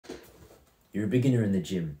You're a beginner in the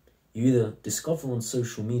gym. You either discover on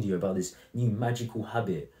social media about this new magical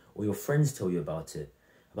habit, or your friends tell you about it,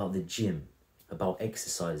 about the gym, about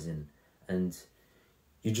exercising, and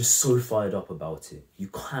you're just so fired up about it. You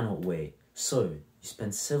cannot wait. So you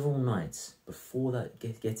spend several nights before that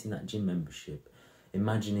getting that gym membership,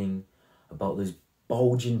 imagining about those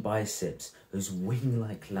bulging biceps, those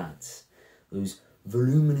wing-like lats, those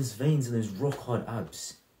voluminous veins and those rock-hard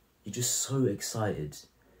abs. You're just so excited.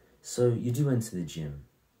 So you do enter the gym,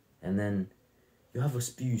 and then you have a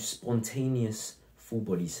few spontaneous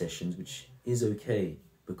full-body sessions, which is okay,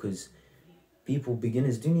 because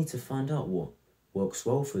beginners do need to find out what works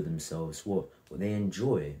well for themselves, what they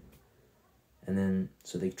enjoy. And then,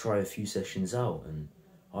 so they try a few sessions out, and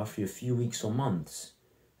after a few weeks or months,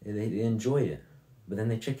 they enjoy it. But then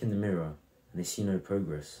they check in the mirror, and they see no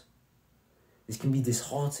progress. This can be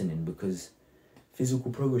disheartening, because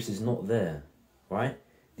physical progress is not there, right?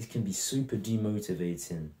 This can be super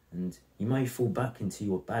demotivating, and you might fall back into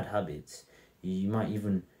your bad habits. You might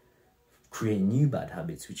even create new bad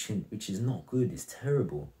habits, which is not good. It's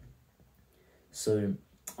terrible. So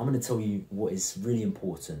I'm going to tell you what is really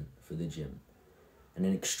important for the gym, and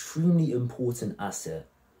an extremely important asset,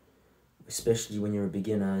 especially when you're a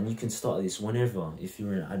beginner, and you can start this whenever if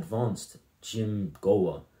you're an advanced gym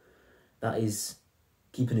goer. That is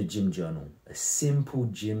keeping a gym journal, a simple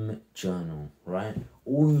gym journal, right?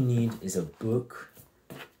 All you need is a book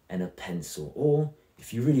and a pencil, or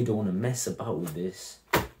if you really don't want to mess about with this,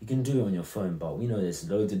 you can do it on your phone, but we know there's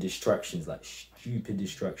loads of distractions, like stupid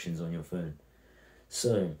distractions on your phone.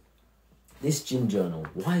 So, this gym journal,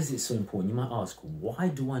 why is it so important? You might ask, why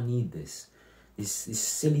do I need this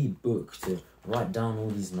silly book to write down all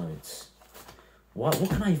these notes? What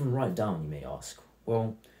can I even write down, you may ask?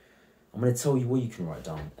 Well, I'm going to tell you what you can write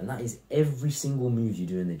down, and that is every single move you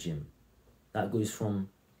do in the gym. That goes from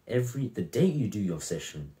the date you do your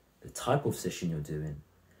session, the type of session you're doing,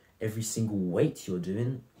 every single weight you're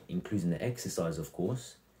doing, including the exercise, of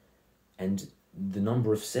course, and the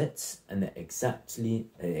number of sets and the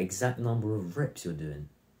exact number of reps you're doing.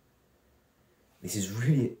 This is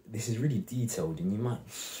really detailed, and you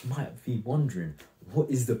might be wondering, what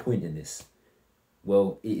is the point in this?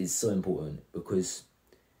 Well, it is so important, because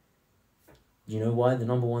you know why? The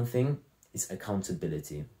number one thing is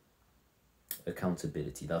accountability.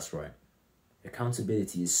 Accountability, that's right.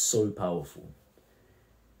 Accountability is so powerful.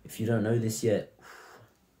 If you don't know this yet,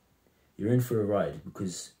 you're in for a ride,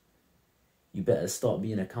 because you better start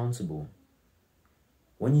being accountable.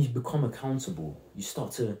 When you become accountable, you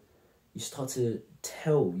start to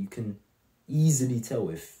tell, you can easily tell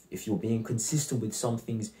if you're being consistent with some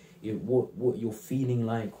things, what you're feeling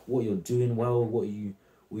like, what you're doing well, what you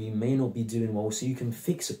may not be doing well, so you can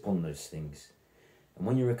fix upon those things. And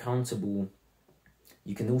when you're accountable,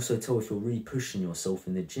 you can also tell if you're really pushing yourself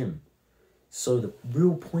in the gym. So the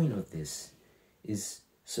real point of this is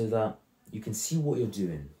so that you can see what you're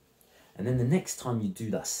doing. And then the next time you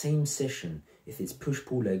do that same session, if it's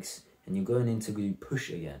push-pull legs and you're going in to go push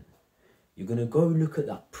again, you're going to go look at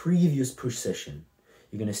that previous push session.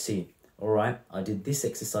 You're going to see, all right, I did this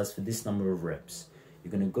exercise for this number of reps.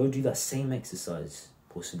 You're going to go do that same exercise,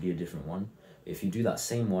 possibly a different one. If you do that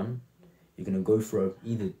same one, you're going to go for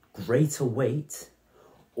either greater weight,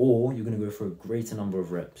 or you're going to go for a greater number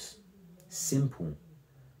of reps. Simple.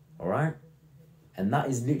 All right? And that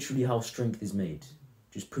is literally how strength is made.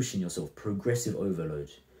 Just pushing yourself, progressive overload.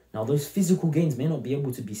 Now, those physical gains may not be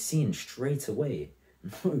able to be seen straight away.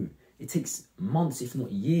 No, it takes months, if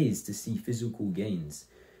not years, to see physical gains,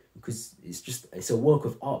 because it's a work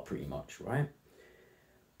of art pretty much, right?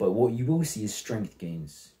 But what you will see is strength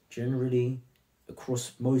gains. Generally,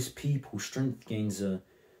 across most people, strength gains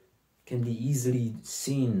can be easily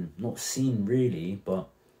seen, not seen really, but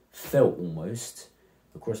felt almost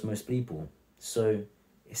across most people. So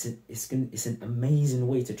it's an amazing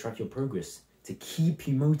way to track your progress, to keep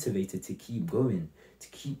you motivated, to keep going, to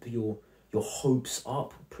keep your hopes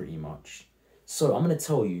up pretty much. So I'm going to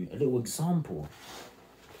tell you a little example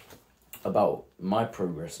about my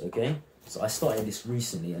progress, okay? So I started this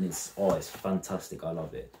recently, and it's fantastic. I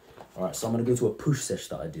love it. All right, so I'm going to go to a push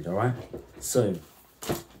session that I did, all right? So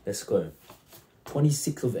let's go.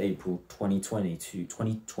 26th of April, 2022,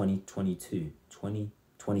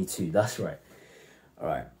 that's right. All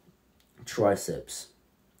right, triceps.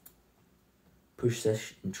 Push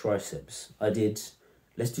session triceps.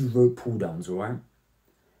 Let's do rope pull downs, all right?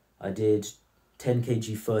 I did 10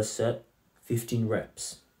 kg first set, 15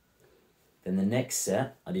 reps. Then the next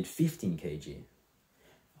set, I did 15 kg.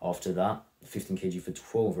 After that, 15 kg for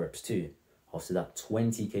 12 reps too. After that,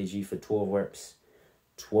 20 kg for 12 reps.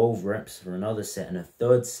 12 reps for another set, and a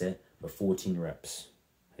third set, but 14 reps.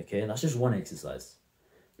 Okay, and that's just one exercise.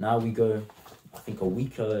 Now we go, I think a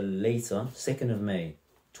week later, 2nd of May,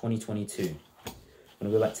 2022. I'm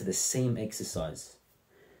gonna go back to the same exercise.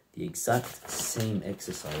 The exact same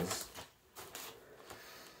exercise.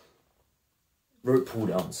 Rope pull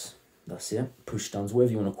downs. That's it. Push downs,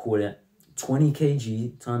 whatever you want to call it. 20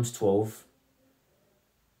 kg times 12.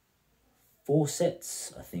 4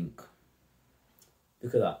 sets, I think.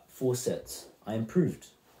 Look at that. 4 sets. I improved.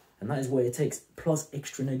 And that is what it takes. Plus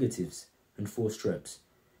extra negatives and forced reps.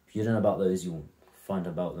 If you don't know about those, you'll find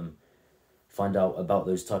about them. Find out about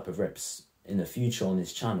those type of reps in the future on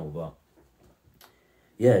this channel. But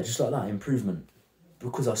yeah, just like that, improvement.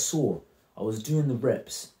 Because I was doing the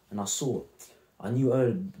reps and I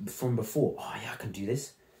knew from before, oh yeah, I can do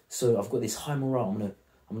this. So I've got this high morale.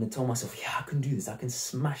 I'm gonna tell myself, yeah, I can do this. I can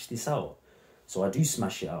smash this out. So I do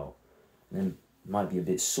smash it out. And then it might be a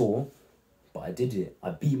bit sore, but I did it. I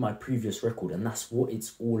beat my previous record, and that's what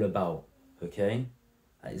it's all about, okay?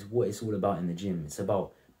 That is what it's all about in the gym. It's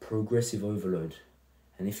about progressive overload.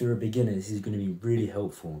 And if you're a beginner, this is going to be really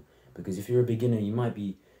helpful, because if you're a beginner, you might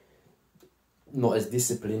be not as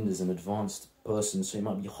disciplined as an advanced person, so it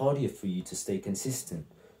might be harder for you to stay consistent.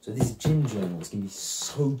 So this gym journal is going to be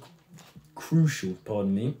so crucial,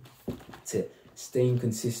 pardon me, to staying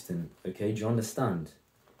consistent, okay? Do you understand?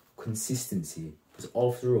 Consistency. Because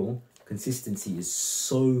after all, consistency is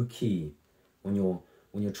so key when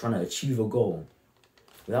you're trying to achieve a goal.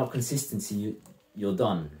 Without consistency, you're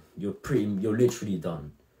done. You're literally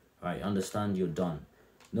done. Right? Understand? You're done.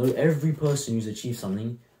 No, every person who's achieved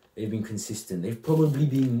something, they've been consistent. They've probably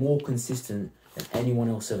been more consistent than anyone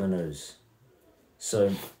else ever knows.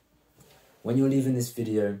 So, when you're leaving this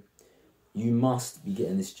video, you must be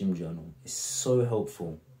getting this gym journal. It's so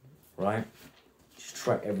helpful, right? Just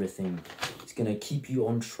track everything. It's going to keep you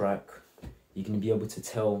on track. You're going to be able to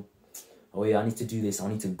tell, oh yeah, I need to do this. I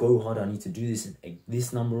need to go hard. I need to do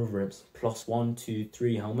this number of reps, plus 1, 2,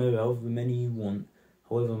 3, however many you want,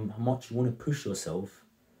 however much you want to push yourself.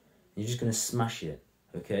 You're just going to smash it,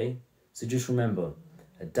 okay? So just remember,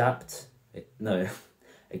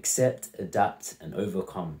 accept, adapt, and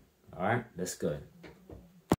overcome. All right, let's go.